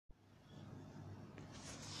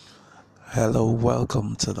Hello,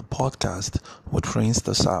 welcome to the podcast with Prince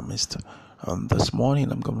the Psalmist. This morning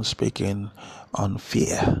I'm going to speak on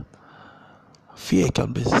fear. Fear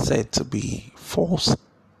can be said to be false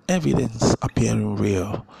evidence appearing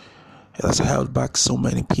real. It has held back so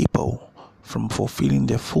many people from fulfilling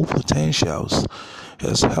their full potentials. It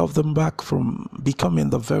has held them back from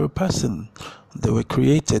becoming the very person they were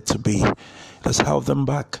created to be. It has held them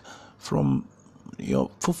back from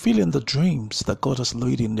fulfilling the dreams that God has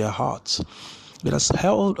laid in their hearts. It has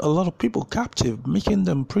held a lot of people captive, making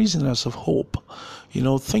them prisoners of hope,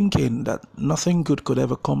 thinking that nothing good could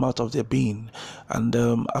ever come out of their being. And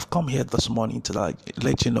I've come here this morning to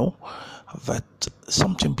let you know that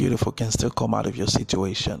something beautiful can still come out of your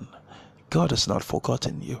situation. God has not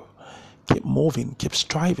forgotten you. Keep moving, keep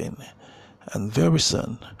striving, and very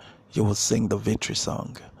soon you will sing the victory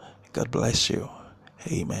song. God bless you.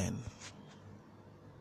 Amen.